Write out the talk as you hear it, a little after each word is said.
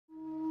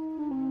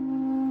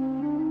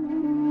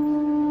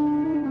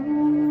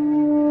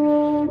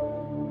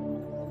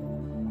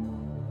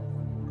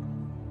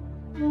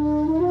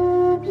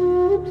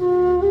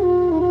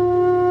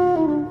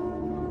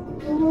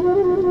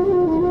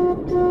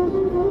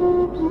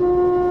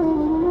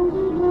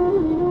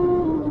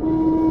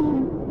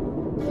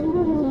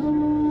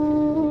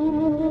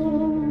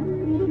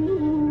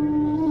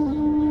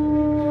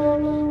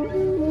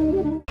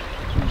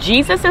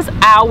Jesus'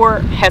 hour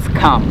has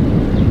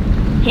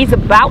come. He's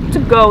about to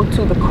go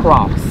to the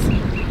cross.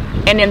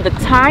 And in the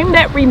time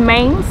that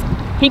remains,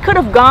 he could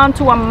have gone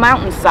to a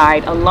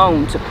mountainside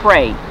alone to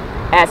pray,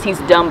 as he's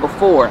done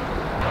before.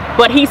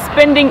 But he's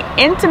spending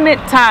intimate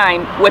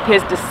time with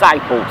his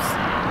disciples,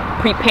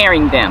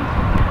 preparing them.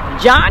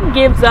 John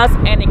gives us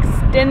an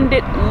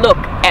extended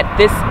look at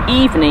this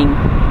evening,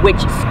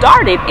 which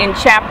started in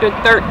chapter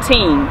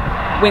 13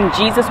 when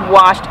Jesus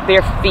washed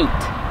their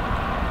feet,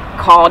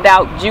 called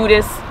out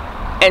Judas,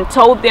 and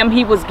told them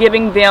he was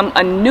giving them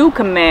a new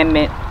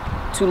commandment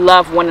to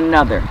love one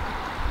another.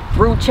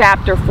 Through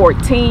chapter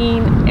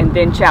 14 and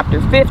then chapter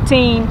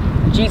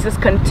 15, Jesus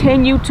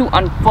continued to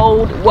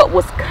unfold what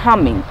was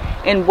coming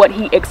and what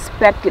he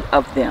expected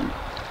of them.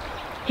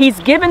 He's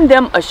given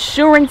them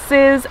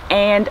assurances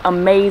and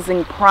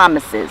amazing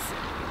promises,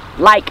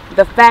 like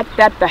the fact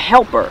that the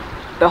Helper,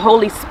 the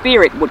Holy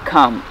Spirit, would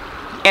come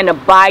and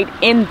abide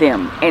in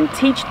them and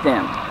teach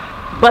them.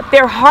 But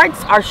their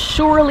hearts are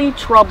surely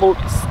troubled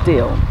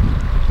still.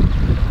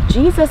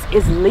 Jesus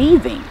is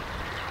leaving.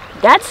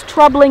 That's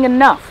troubling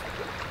enough.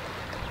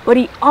 But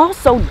he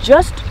also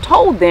just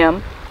told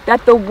them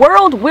that the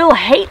world will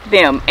hate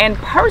them and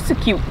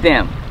persecute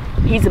them.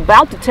 He's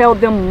about to tell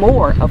them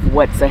more of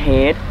what's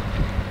ahead.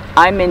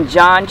 I'm in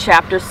John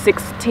chapter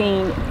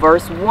 16,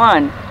 verse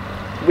 1,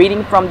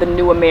 reading from the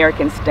New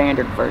American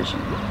Standard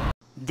Version.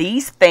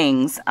 These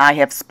things I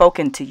have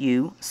spoken to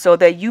you, so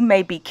that you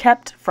may be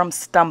kept from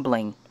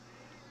stumbling.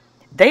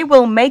 They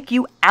will make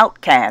you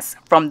outcasts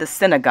from the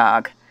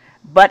synagogue,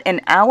 but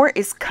an hour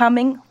is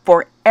coming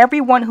for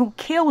everyone who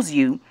kills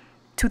you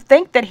to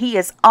think that he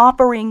is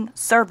offering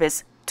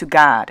service to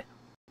God.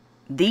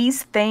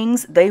 These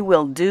things they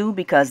will do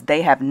because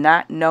they have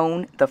not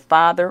known the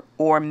Father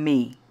or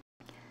me.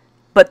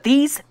 But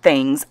these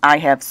things I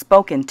have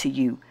spoken to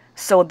you,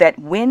 so that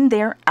when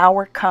their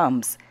hour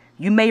comes,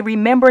 you may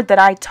remember that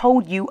I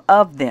told you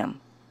of them.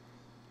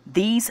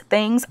 These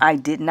things I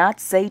did not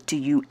say to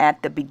you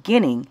at the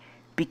beginning,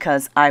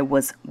 because I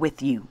was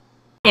with you.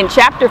 In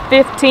chapter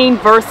 15,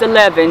 verse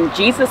 11,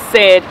 Jesus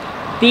said,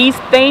 "These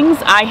things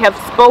I have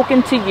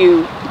spoken to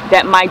you,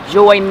 that my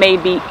joy may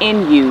be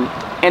in you,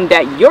 and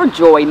that your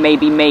joy may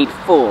be made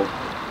full."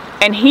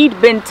 And he'd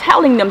been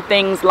telling them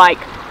things like,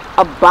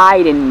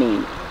 "Abide in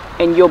me,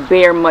 and you'll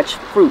bear much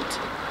fruit.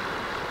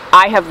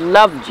 I have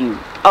loved you.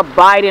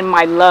 Abide in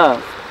my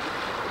love.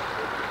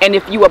 And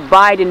if you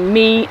abide in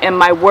me, and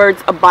my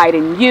words abide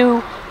in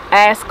you,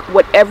 ask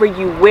whatever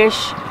you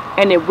wish,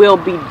 and it will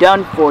be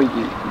done for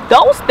you."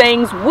 Those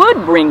things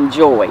would bring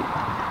joy.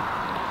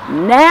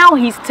 Now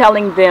he's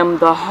telling them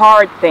the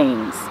hard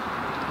things.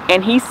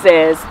 And he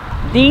says,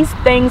 "These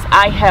things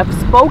I have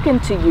spoken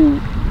to you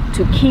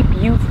to keep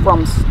you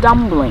from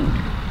stumbling."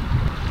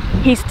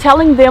 He's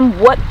telling them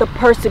what the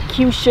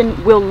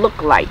persecution will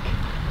look like.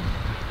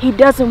 He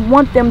doesn't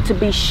want them to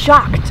be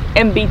shocked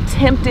and be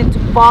tempted to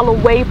fall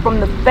away from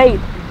the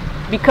faith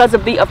because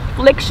of the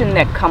affliction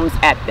that comes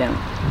at them.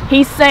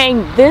 He's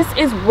saying this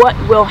is what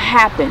will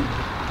happen.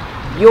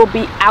 You'll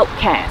be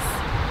outcasts.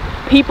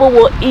 People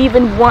will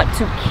even want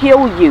to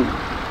kill you.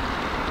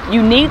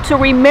 You need to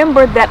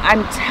remember that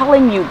I'm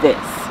telling you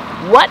this.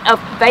 What a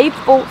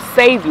faithful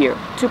Savior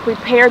to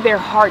prepare their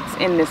hearts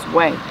in this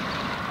way.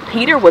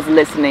 Peter was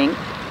listening,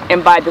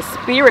 and by the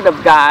Spirit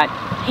of God,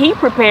 he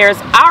prepares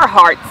our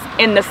hearts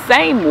in the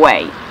same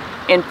way.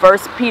 In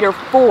 1 Peter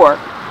 4,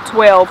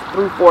 12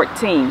 through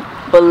 14.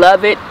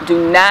 "Beloved, do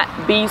not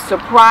be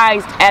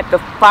surprised at the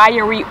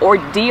fiery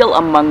ordeal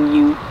among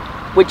you,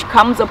 which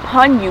comes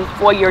upon you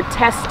for your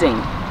testing,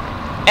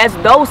 as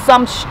though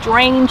some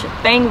strange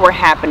thing were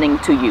happening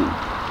to you.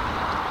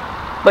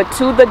 But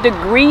to the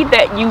degree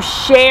that you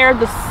share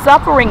the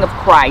suffering of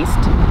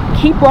Christ,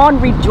 keep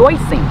on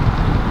rejoicing,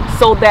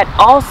 so that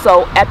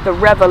also at the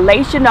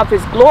revelation of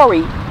his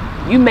glory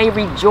you may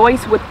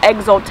rejoice with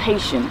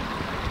exultation.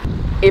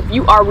 If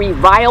you are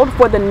reviled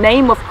for the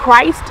name of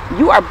Christ,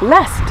 you are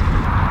blessed,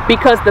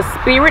 because the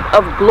Spirit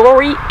of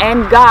glory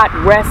and God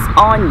rests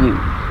on you."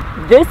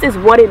 This is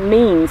what it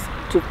means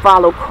to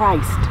follow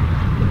Christ.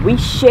 We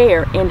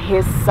share in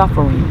his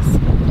sufferings.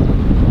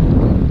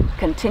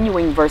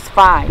 Continuing verse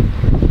 5.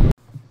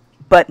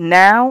 "But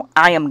now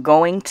I am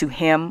going to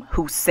him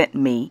who sent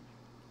me,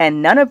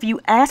 and none of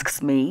you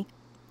asks me,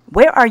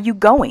 'Where are you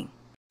going?'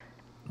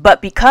 But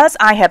because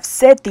I have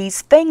said these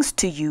things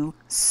to you,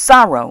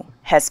 sorrow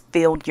has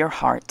filled your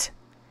heart.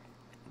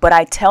 But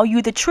I tell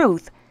you the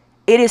truth,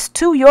 it is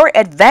to your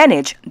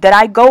advantage that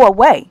I go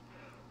away.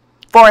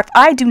 For if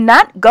I do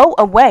not go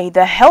away,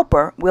 the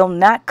Helper will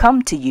not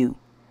come to you.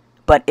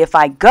 But if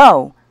I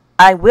go,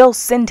 I will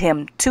send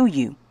him to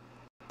you.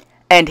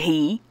 And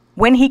he,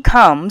 when he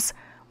comes,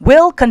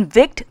 will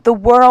convict the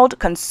world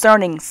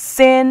concerning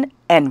sin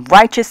and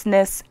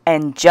righteousness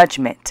and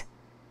judgment.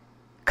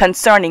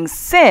 Concerning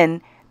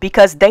sin,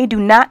 because they do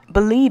not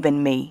believe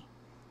in me.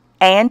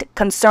 And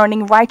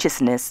concerning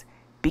righteousness,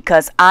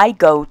 because I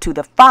go to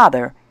the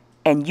Father,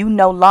 and you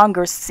no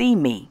longer see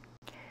me.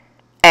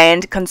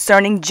 And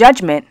concerning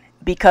judgment,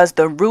 because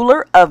the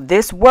ruler of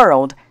this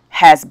world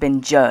has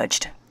been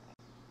judged.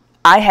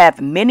 I have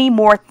many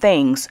more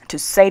things to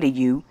say to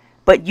you,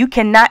 but you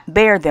cannot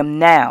bear them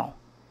now.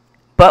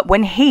 But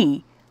when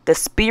He, the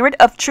Spirit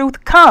of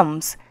truth,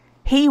 comes,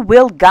 He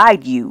will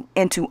guide you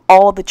into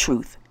all the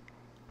truth.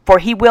 For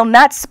He will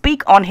not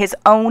speak on His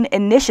own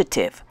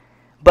initiative,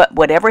 but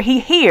whatever He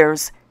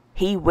hears,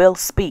 He will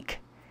speak,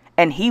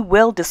 and He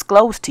will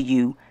disclose to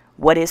you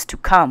what is to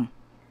come.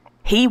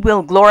 He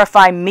will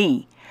glorify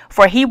me,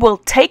 for He will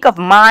take of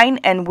mine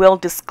and will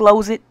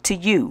disclose it to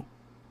you.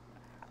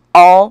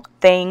 All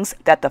things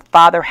that the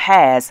Father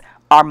has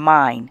are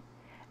mine.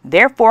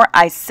 Therefore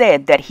I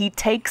said that He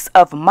takes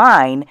of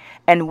mine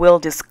and will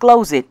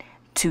disclose it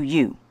to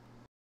you.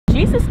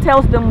 Jesus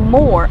tells them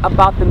more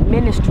about the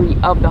ministry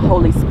of the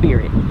Holy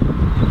Spirit.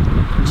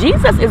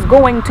 Jesus is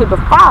going to the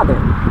Father,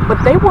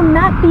 but they will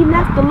not be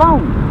left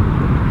alone.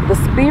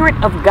 The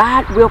Spirit of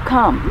God will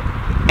come,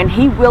 and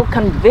He will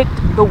convict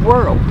the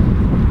world.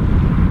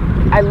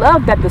 I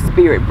love that the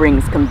Spirit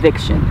brings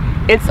conviction.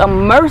 It's a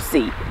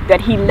mercy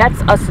that He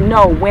lets us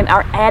know when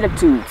our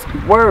attitudes,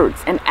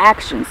 words, and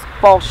actions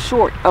fall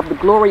short of the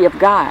glory of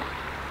God,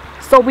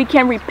 so we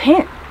can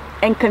repent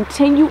and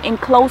continue in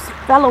close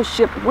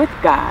fellowship with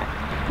God.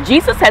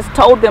 Jesus has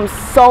told them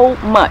so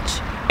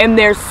much, and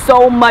there's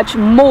so much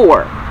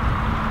more.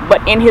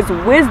 But in His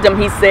wisdom,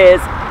 He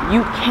says,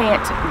 you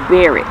can't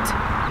bear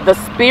it. The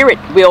Spirit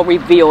will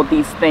reveal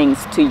these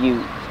things to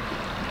you.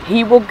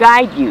 He will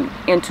guide you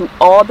into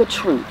all the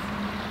truth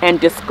and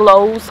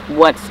disclose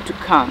what's to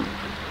come.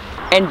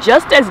 And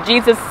just as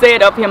Jesus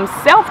said of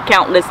Himself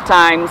countless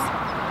times,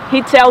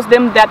 He tells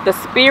them that the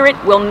Spirit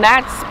will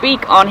not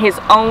speak on His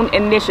own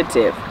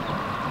initiative.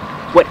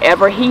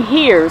 Whatever He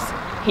hears,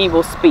 He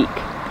will speak.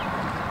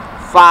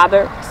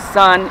 Father,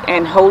 Son,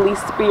 and Holy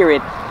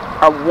Spirit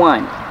are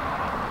one.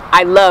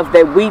 I love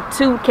that we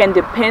too can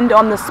depend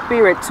on the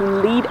Spirit to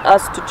lead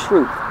us to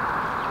truth.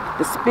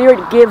 The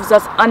Spirit gives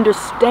us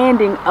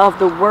understanding of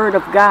the Word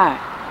of God,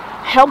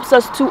 helps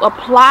us to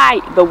apply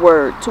the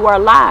Word to our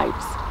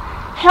lives,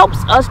 helps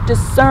us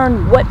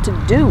discern what to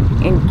do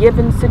in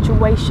given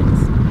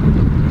situations.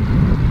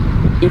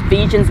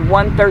 Ephesians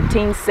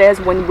 1:13 says,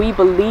 when we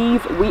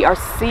believe, we are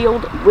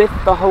sealed with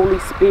the Holy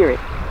Spirit.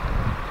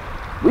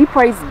 We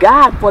praise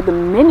God for the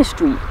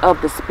ministry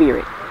of the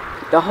Spirit.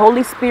 The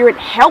Holy Spirit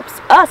helps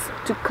us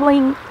to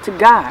cling to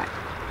God.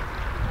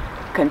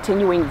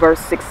 Continuing verse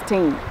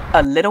 16.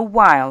 A little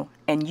while,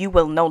 and you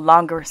will no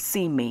longer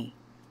see me.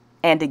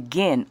 And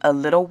again a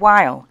little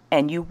while,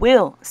 and you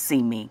will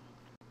see me.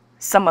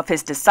 Some of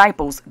His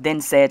disciples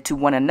then said to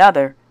one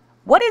another,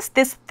 what is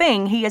this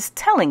thing He is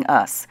telling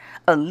us?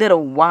 A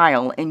little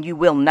while, and you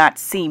will not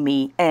see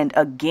me, and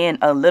again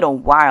a little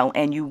while,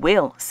 and you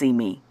will see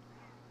me.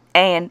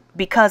 And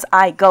because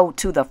I go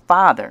to the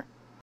Father.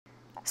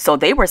 So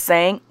they were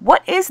saying,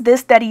 what is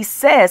this that He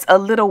says a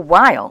little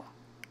while?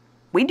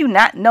 We do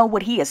not know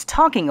what He is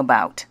talking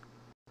about.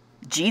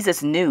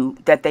 Jesus knew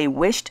that they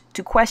wished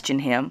to question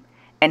Him,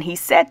 and He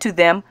said to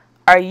them,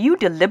 are you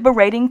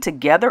deliberating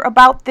together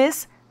about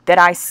this, that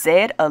I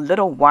said a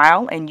little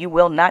while and you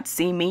will not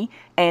see me,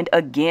 and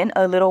again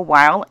a little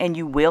while and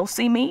you will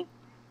see me?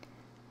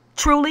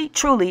 Truly,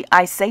 truly,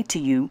 I say to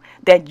you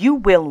that you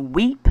will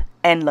weep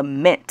and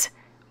lament,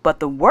 but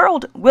the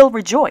world will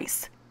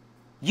rejoice.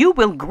 You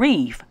will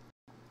grieve,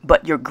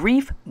 but your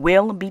grief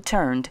will be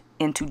turned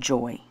into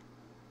joy.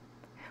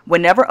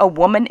 Whenever a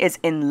woman is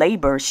in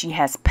labor, she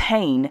has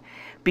pain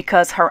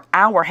because her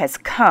hour has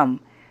come.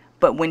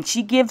 But when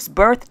she gives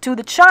birth to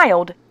the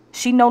child,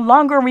 she no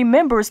longer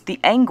remembers the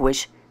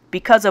anguish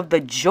because of the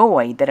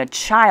joy that a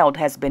child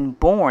has been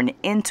born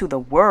into the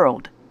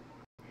world.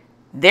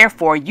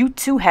 Therefore, you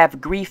too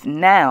have grief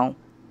now,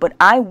 but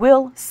I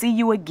will see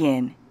you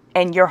again,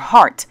 and your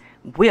heart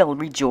will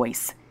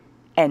rejoice,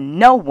 and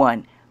no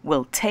one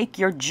will take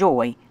your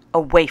joy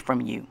away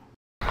from you.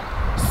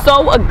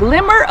 So a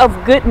glimmer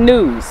of good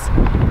news.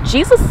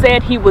 Jesus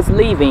said He was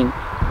leaving,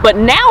 but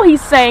now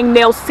He's saying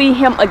they'll see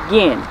Him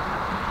again,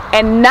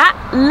 and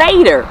not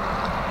later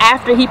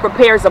after He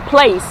prepares a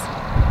place.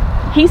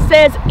 He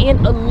says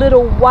in a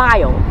little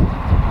while,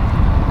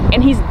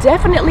 and He's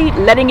definitely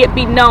letting it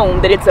be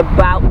known that it's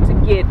about to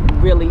get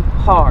really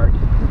hard.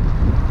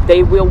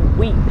 They will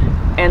weep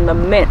and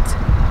lament.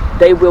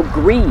 They will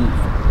grieve.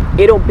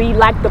 It'll be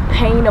like the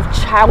pain of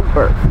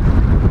childbirth.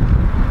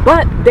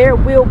 But there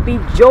will be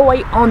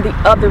joy on the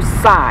other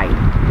side.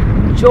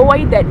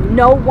 Joy that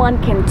no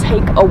one can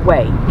take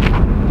away.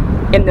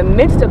 In the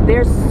midst of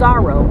their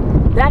sorrow,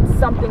 that's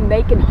something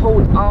they can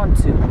hold on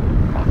to.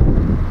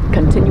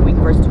 Continuing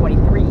verse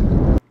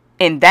 23.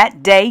 In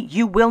that day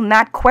you will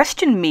not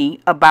question me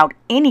about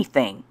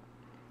anything.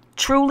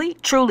 Truly,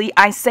 truly,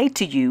 I say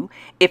to you,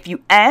 if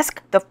you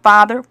ask the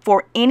Father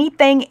for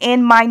anything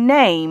in my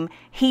name,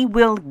 He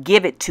will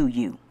give it to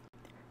you.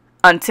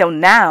 Until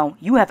now,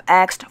 you have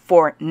asked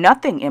for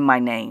nothing in my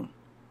name.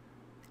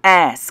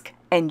 Ask,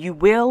 and you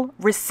will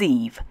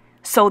receive,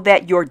 so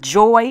that your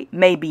joy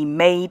may be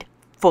made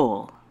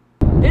full.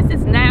 This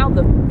is now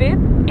the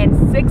 5th and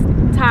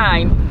 6th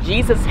time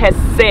Jesus has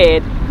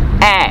said,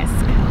 ask.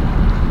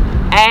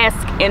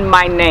 Ask in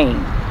my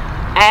name.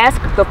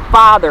 Ask the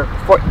Father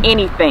for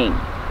anything.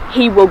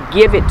 He will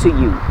give it to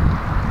you.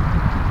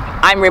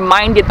 I'm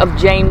reminded of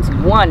James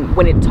 1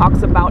 when it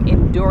talks about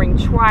enduring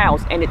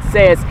trials, and it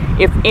says,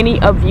 if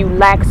any of you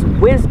lacks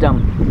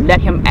wisdom,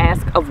 let him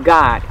ask of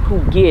God, who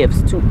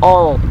gives to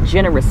all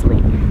generously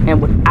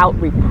and without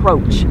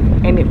reproach,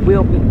 and it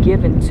will be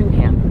given to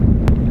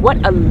him.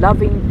 What a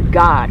loving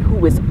God,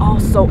 who is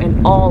also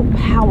an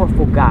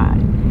all-powerful God.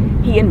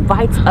 He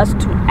invites us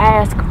to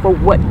ask for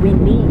what we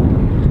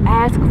need.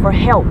 Ask for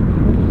help.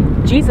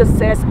 Jesus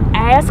says,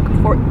 ask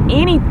for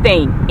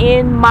anything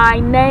in my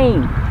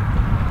name.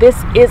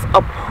 This is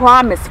a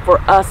promise for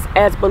us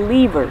as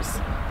believers.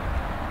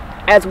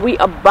 As we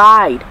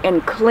abide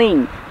and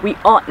cling, we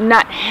ought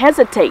not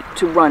hesitate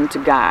to run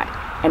to God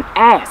and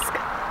ask.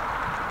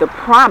 The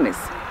promise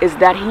is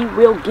that he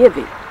will give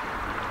it.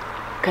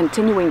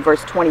 Continuing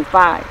verse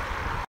 25.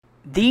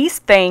 These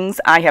things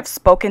I have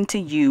spoken to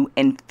you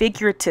in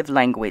figurative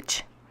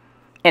language.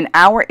 An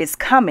hour is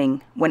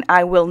coming when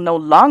I will no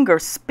longer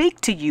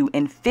speak to you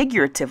in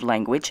figurative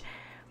language,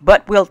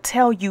 but will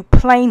tell you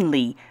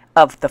plainly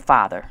of the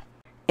Father.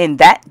 In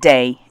that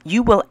day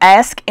you will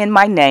ask in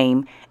my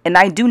name, and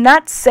I do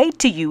not say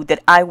to you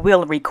that I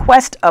will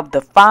request of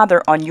the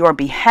Father on your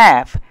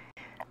behalf,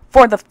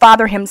 for the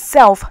Father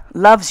himself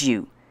loves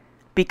you,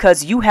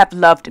 because you have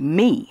loved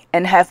me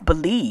and have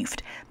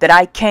believed that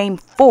I came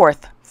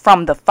forth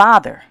from the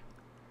Father.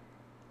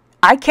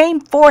 I came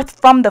forth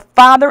from the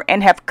Father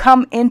and have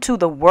come into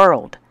the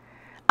world.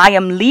 I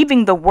am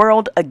leaving the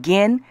world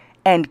again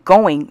and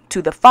going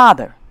to the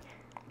Father.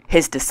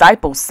 His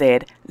disciples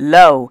said,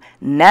 Lo,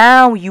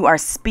 now you are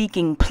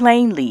speaking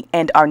plainly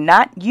and are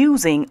not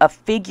using a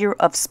figure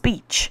of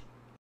speech.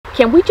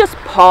 Can we just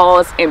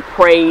pause and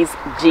praise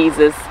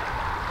Jesus?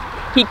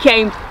 He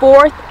came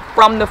forth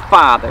from the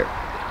Father.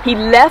 He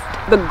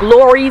left the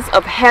glories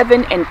of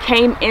heaven and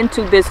came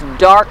into this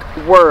dark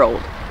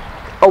world,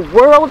 a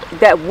world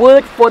that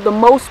would, for the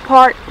most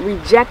part,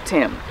 reject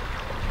him.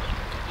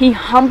 He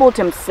humbled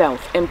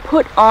himself and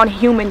put on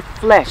human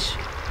flesh,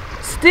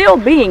 still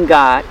being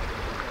God,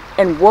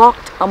 and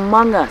walked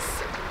among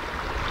us.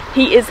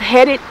 He is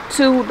headed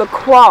to the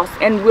cross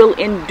and will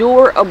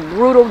endure a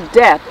brutal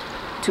death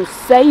to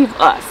save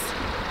us.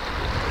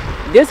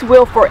 This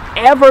will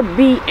forever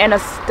be an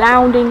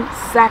astounding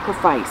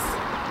sacrifice.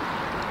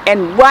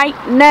 And right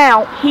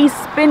now, he's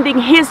spending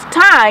his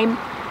time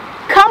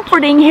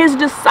comforting his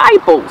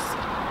disciples,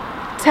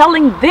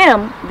 telling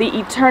them the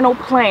eternal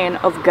plan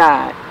of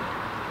God.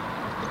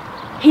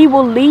 He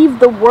will leave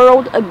the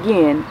world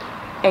again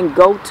and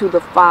go to the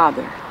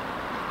Father.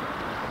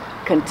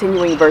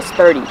 Continuing verse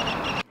 30.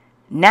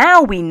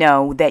 Now we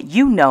know that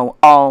you know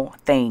all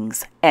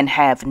things and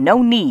have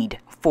no need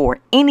for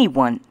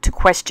anyone to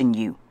question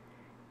you.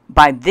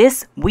 By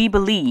this we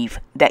believe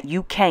that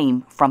you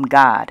came from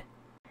God.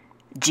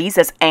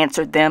 Jesus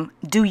answered them,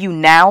 Do you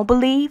now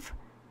believe?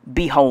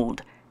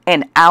 Behold,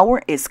 an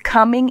hour is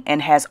coming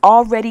and has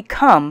already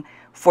come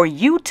for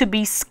you to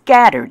be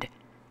scattered,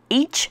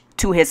 each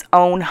to his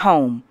own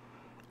home,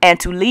 and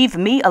to leave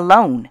me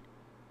alone.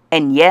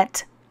 And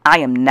yet I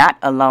am not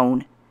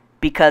alone,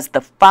 because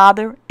the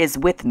Father is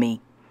with me.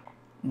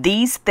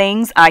 These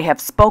things I have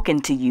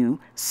spoken to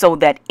you, so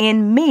that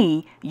in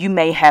me you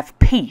may have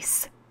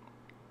peace.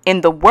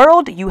 In the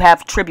world you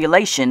have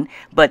tribulation,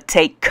 but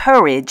take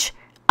courage,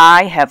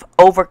 I have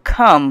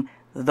overcome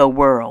the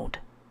world.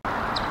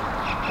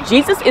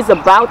 Jesus is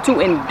about to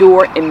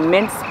endure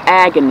immense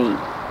agony,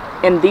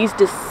 and these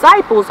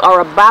disciples are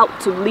about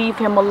to leave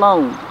him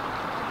alone.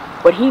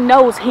 But he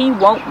knows he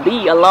won't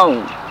be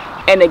alone,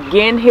 and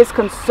again his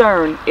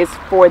concern is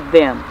for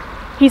them.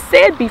 He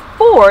said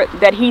before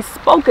that he's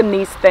spoken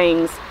these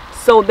things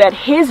so that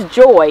his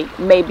joy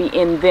may be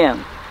in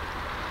them.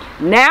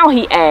 Now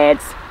he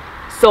adds,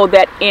 so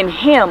that in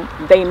him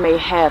they may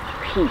have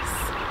peace.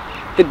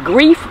 The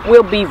grief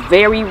will be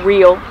very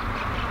real,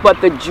 but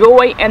the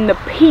joy and the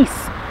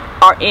peace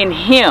are in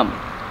him.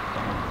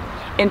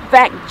 In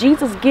fact,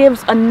 Jesus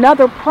gives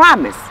another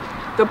promise,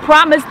 the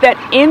promise that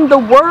in the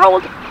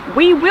world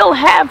we will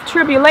have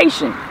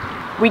tribulation.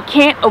 We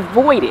can't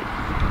avoid it.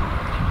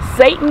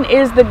 Satan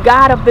is the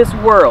god of this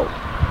world.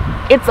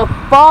 It's a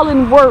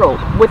fallen world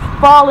with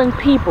fallen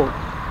people.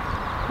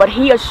 But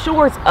he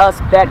assures us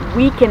that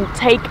we can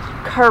take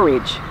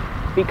courage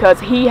because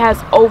he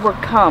has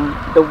overcome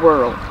the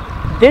world.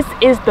 This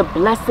is the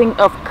blessing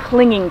of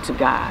clinging to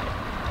God.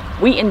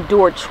 We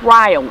endure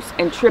trials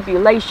and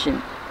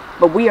tribulation,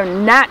 but we are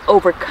not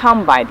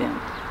overcome by them.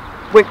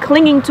 We're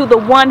clinging to the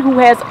one who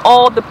has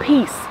all the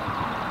peace,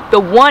 the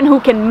one who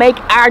can make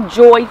our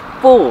joy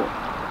full,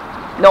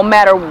 no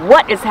matter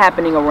what is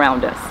happening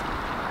around us.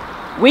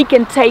 We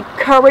can take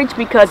courage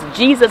because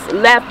Jesus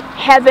left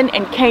heaven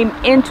and came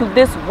into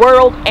this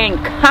world and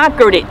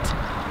conquered it,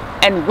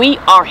 and we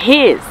are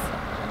his.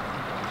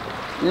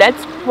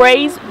 Let's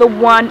praise the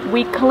one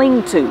we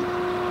cling to,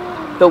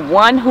 the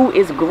one who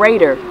is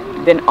greater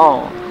than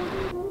all.